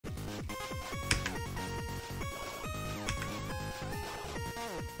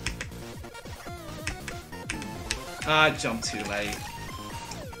I jumped too late.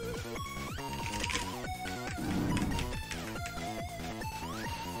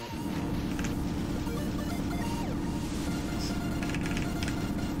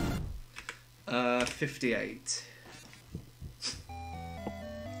 Uh, 58.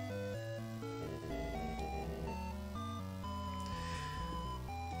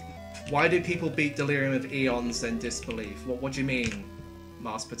 Why do people beat Delirium of Eons then Disbelief? What do you mean,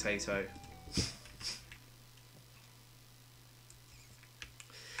 Mashed Potato?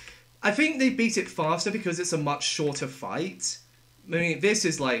 I think they beat it faster because it's a much shorter fight. I mean, this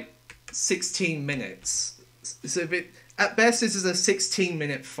is like 16 minutes. So at best, this is a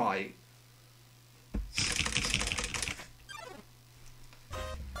 16-minute fight.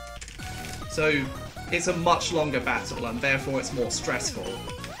 So it's a much longer battle and therefore it's more stressful.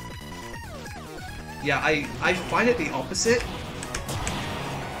 Yeah, I find it the opposite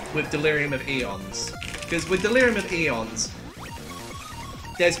with Delirium of Eons. Because with Delirium of Eons,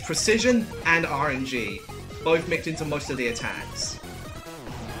 there's precision and RNG, both mixed into most of the attacks.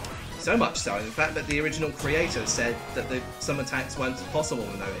 So much so, in fact, that the original creator said that some attacks weren't possible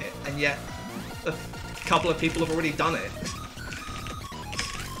with no hit, and yet a couple of people have already done it.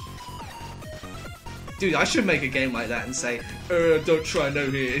 Dude, I should make a game like that and say, don't try no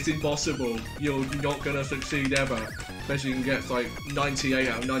hit, it's impossible. You're not gonna succeed ever. Especially you can get like 98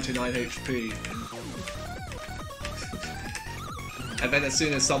 out of 99 HP. And then as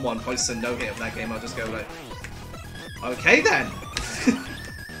soon as someone posts a no hit of that game, I'll just go like, okay then.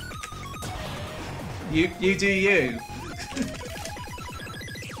 You do you.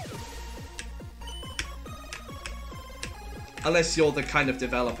 Unless you're the kind of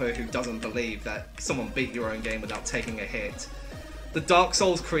developer who doesn't believe that someone beat your own game without taking a hit. The Dark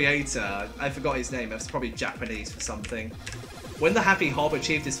Souls creator, I forgot his name, it's probably Japanese for something. When the Happy Hob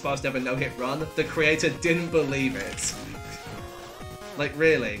achieved his first ever no-hit run, the creator didn't believe it. Like,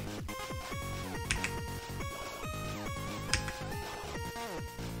 really?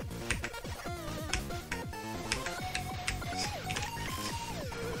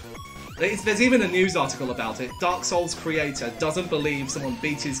 There's even a news article about it. Dark Souls creator doesn't believe someone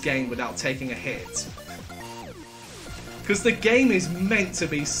beat his game without taking a hit. Because the game is meant to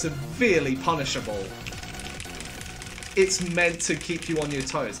be severely punishable. It's meant to keep you on your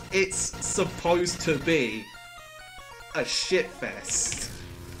toes. It's supposed to be a shitfest.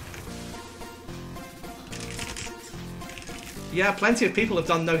 Yeah, plenty of people have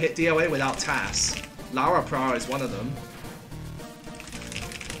done no-hit DOA without TAS. Lara Pra is one of them.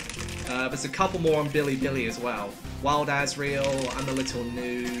 There's a couple more on Billy Billy as well. Wild Asriel, I'm a Little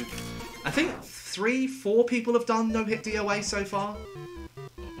Noob. I think 3, 4 people have done no-hit DOA so far.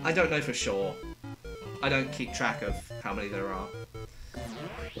 I don't know for sure. I don't keep track of how many there are.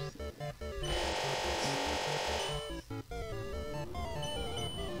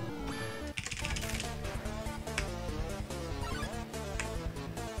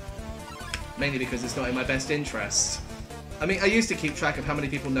 Mainly because it's not in my best interest. I mean, I used to keep track of how many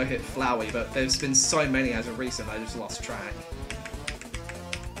people no-hit Flowey, but there's been so many as of recent I just lost track.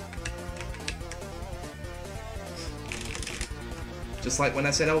 Just like when I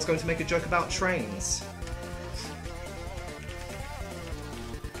said I was going to make a joke about trains.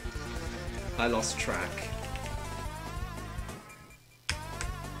 I lost track.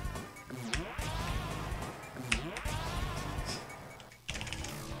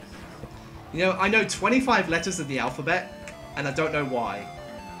 You know, I know 25 letters of the alphabet, and I don't know why.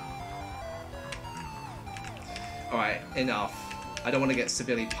 Alright, enough. I don't want to get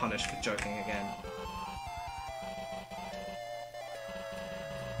severely punished for joking again.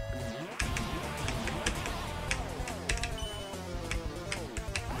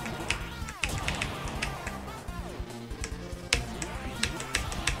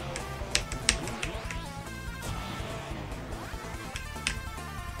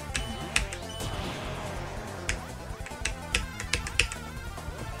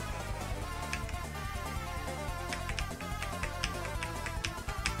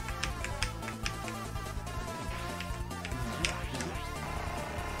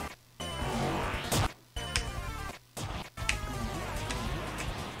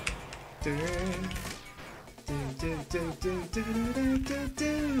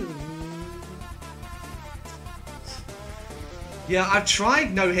 Yeah, I've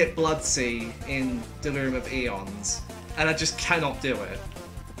tried no-hit Bloodsea in Delirium of Eons, and I just cannot do it.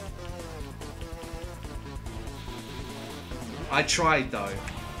 I tried though.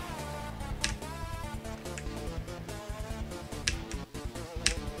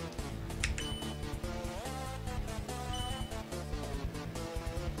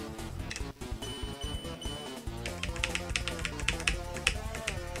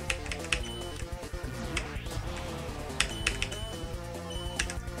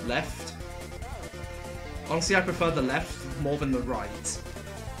 left. Honestly, I prefer the left more than the right.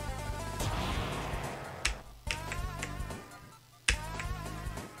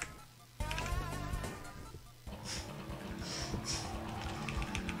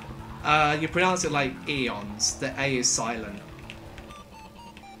 You pronounce it like eons. The A is silent.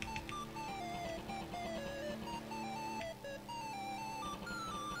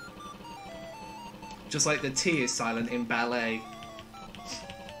 Just like the T is silent in ballet.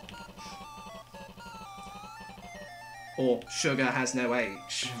 Or sugar has no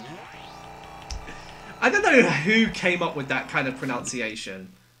H. I don't know who came up with that kind of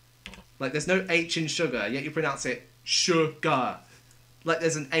pronunciation. Like, there's no H in sugar, yet you pronounce it sugar. Like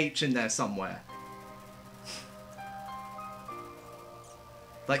there's an H in there somewhere.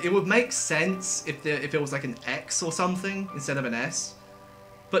 Like, it would make sense if it was like an X or something instead of an S.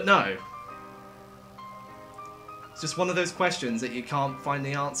 But no. It's just one of those questions that you can't find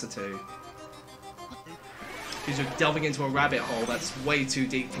the answer to. Because you're delving into a rabbit hole that's way too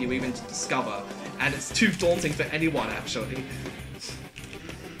deep for you even to discover. And it's too daunting for anyone, actually.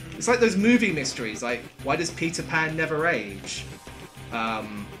 It's like those movie mysteries, like, why does Peter Pan never age? How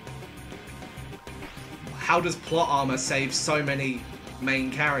does plot armor save so many main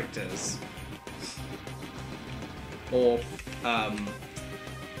characters? Or,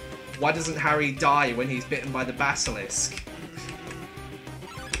 why doesn't Harry die when he's bitten by the basilisk?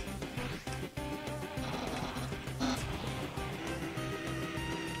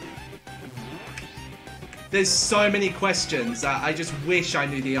 There's so many questions that I just wish I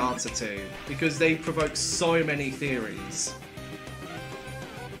knew the answer to, because they provoke so many theories.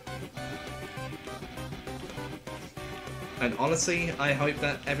 And honestly, I hope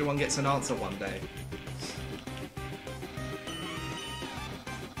that everyone gets an answer one day.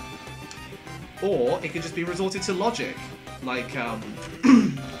 Or it could just be resorted to logic, like, oh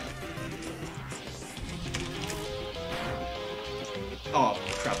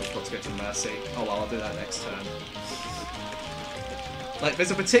crap, I forgot to go to Mercy. Oh well, I'll do that next turn. Like, there's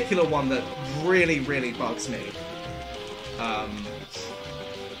a particular one that really, really bugs me.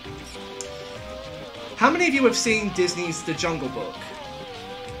 How many of you have seen Disney's The Jungle Book?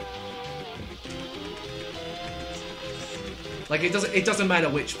 Like, it doesn't matter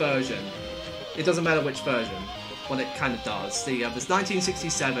which version. It doesn't matter which version. Well, it kind of does. There's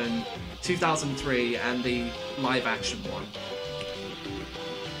 1967, 2003, and the live-action one.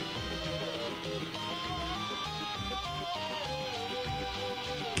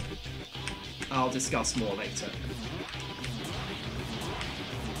 I'll discuss more later.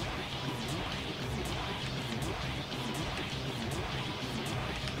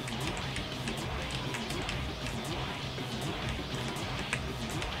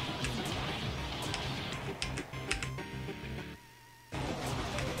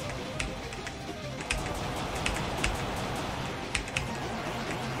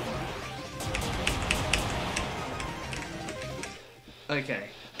 Okay.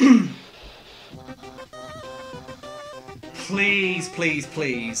 Please, please,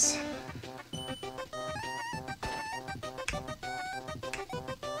 please.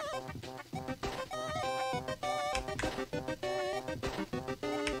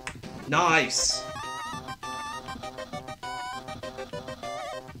 Nice.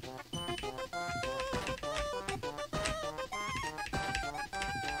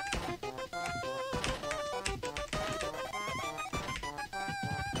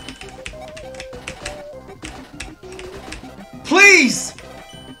 Please!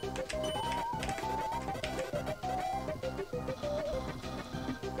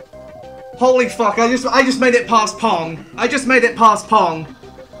 Holy fuck, I just made it past Pong. I just made it past Pong.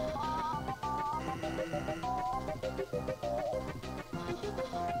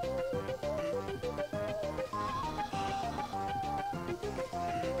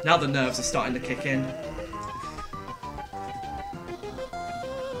 Now the nerves are starting to kick in.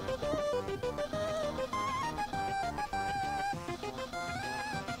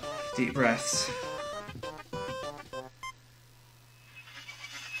 Deep breaths.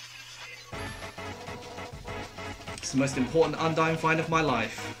 It's the most important Undying find of my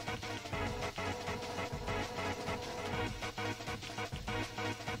life.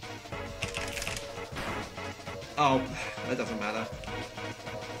 Oh, that doesn't matter.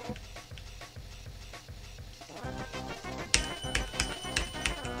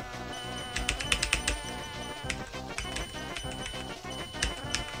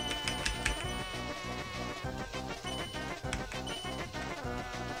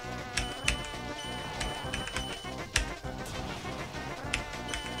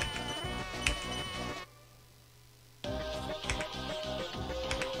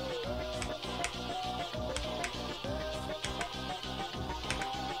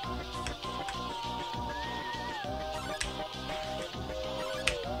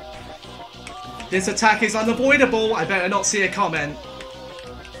 This attack is unavoidable. I better not see a comment.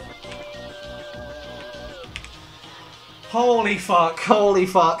 Holy fuck, holy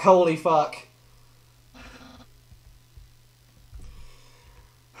fuck, holy fuck.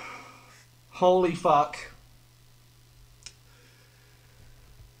 Holy fuck.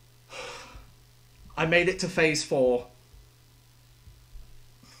 I made it to phase 4.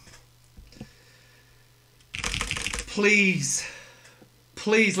 Please.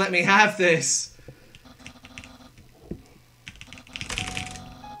 Please let me have this.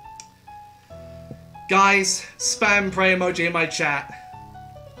 Guys, spam pray emoji in my chat.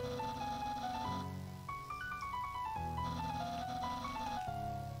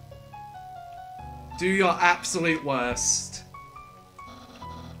 Do your absolute worst.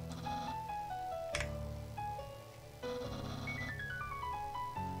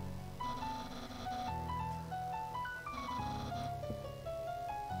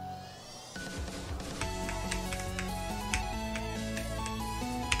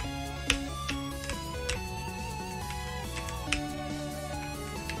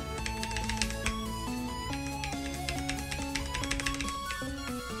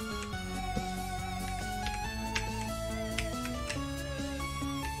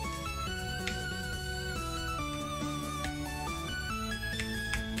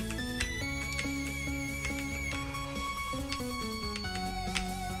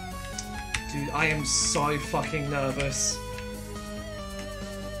 Dude, I am so fucking nervous.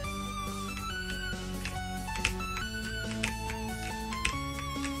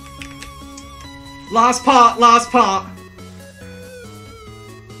 Last part, last part.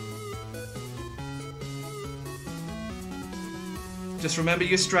 Just remember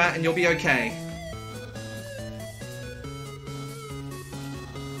your strat and you'll be okay.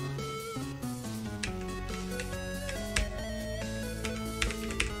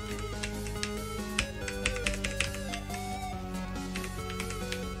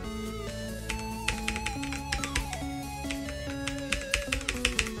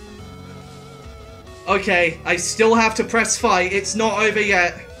 Okay, I still have to press fight. It's not over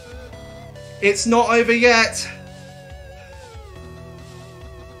yet. It's not over yet.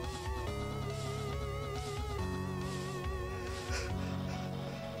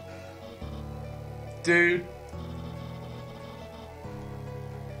 Dude.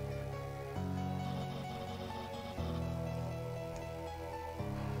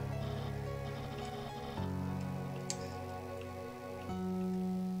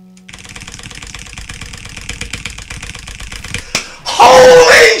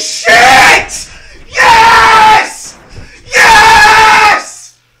 Holy shit! Yes!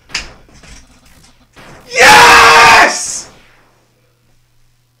 Yes! Yes!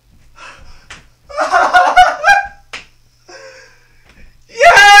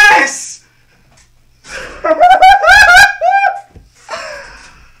 Yes!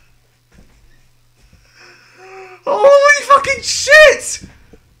 Holy fucking shit!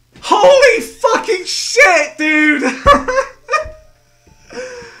 Holy fucking shit, dude!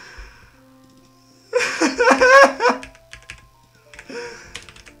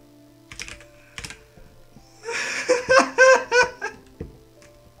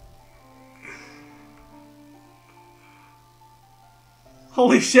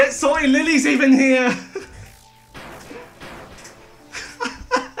 Holy shit, Salty Lily's even here!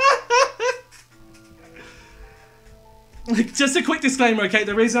 Just a quick disclaimer, okay?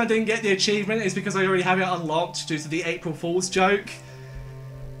 The reason I didn't get the achievement is because I already have it unlocked due to the April Fool's joke.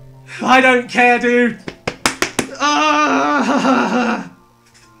 I don't care, dude!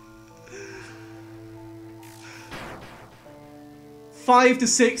 5 to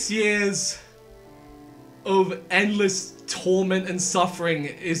 6 years of endless torment and suffering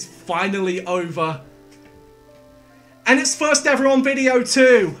is finally over. And it's first ever on video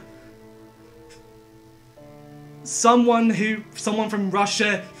too! Someone from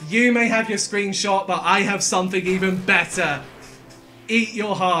Russia, you may have your screenshot, but I have something even better. Eat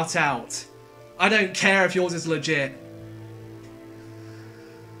your heart out. I don't care if yours is legit.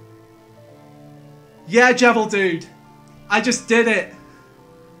 Yeah, Jevil dude. I just did it.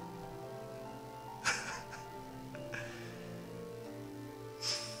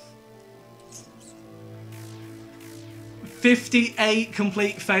 $58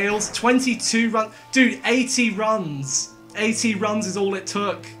 complete fails, 22 runs. Dude, 80 runs. 80 runs is all it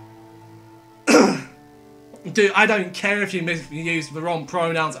took. Dude, I don't care if you use the wrong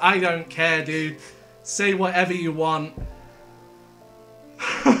pronouns. I don't care, dude. Say whatever you want.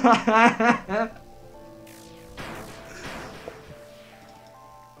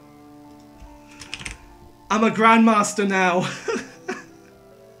 I'm a grandmaster now.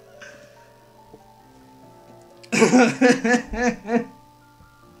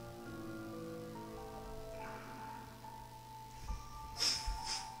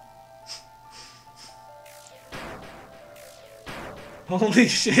 Holy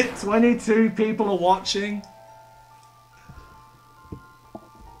shit, 22 people are watching.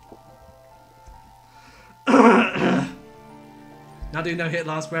 Now do no hit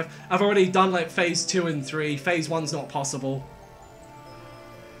last breath. I've already done like phase 2 and 3. Phase 1's not possible.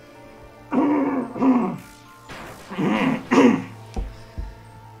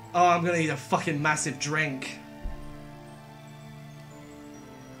 Oh, I'm gonna need a fucking massive drink.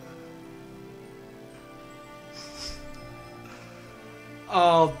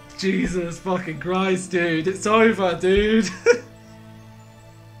 Oh, Jesus fucking Christ, dude. It's over, dude.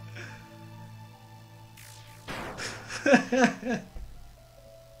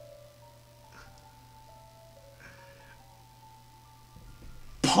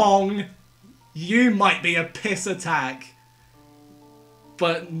 Pong, you might be a piss attack,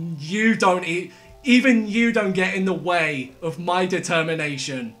 but you don't even you don't get in the way of my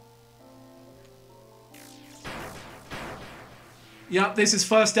determination. Yep, this is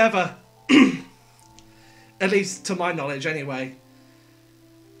first ever. At least to my knowledge, anyway.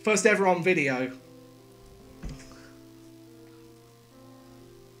 First ever on video.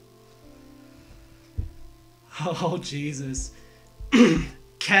 Oh, Jesus.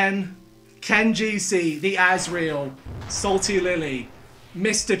 Ken GC, the Asriel, Salty Lily,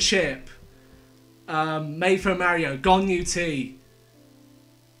 Mr. Chip, Made for Mario, Gon UT,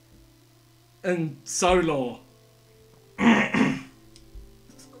 and Solor.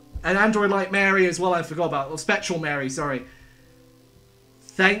 And Android Like Mary as well, I forgot about. Or Spectral Mary, sorry.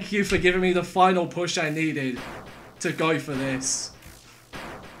 Thank you for giving me the final push I needed to go for this.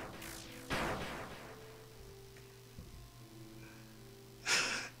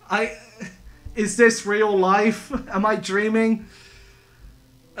 Is this real life? Am I dreaming?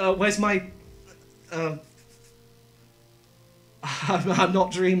 Where's my... I'm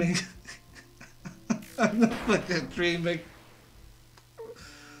not dreaming. I'm not fucking dreaming.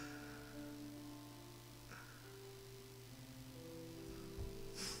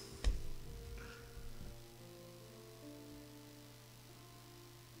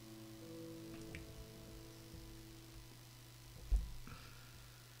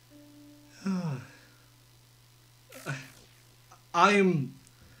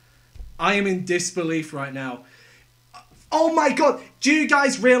 I am in disbelief right now. Oh my god, do you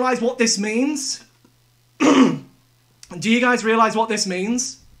guys realize what this means? Do you guys realize what this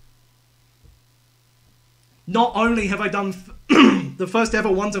means? Not only have I done the first ever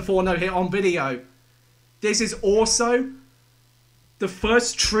 1 to 4 no hit on video, this is also the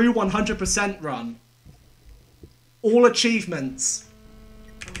first true 100% run. All achievements.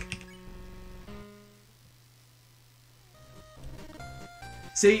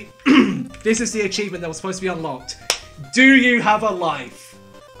 See, this is the achievement that was supposed to be unlocked. Do you have a life?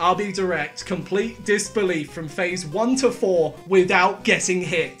 I'll be direct. Complete disbelief from phase 1 to 4 without getting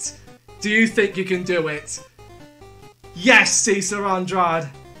hit. Do you think you can do it? Yes, Cesar Andrade.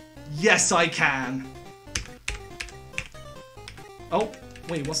 Yes, I can. Oh,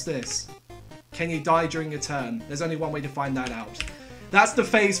 wait, what's this? Can you die during a turn? There's only one way to find that out. That's the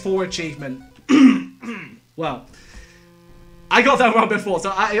phase 4 achievement. Well... I got that wrong before, so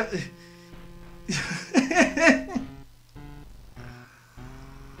I...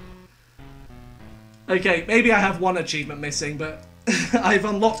 Okay, maybe I have one achievement missing, but I've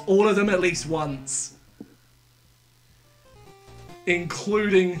unlocked all of them at least once.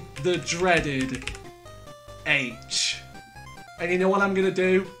 Including the dreaded H. And you know what I'm gonna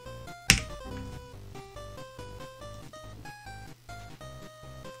do?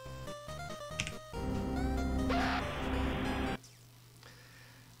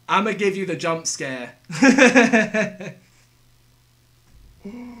 I'm gonna give you the jump scare.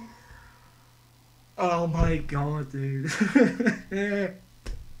 Oh my god, dude.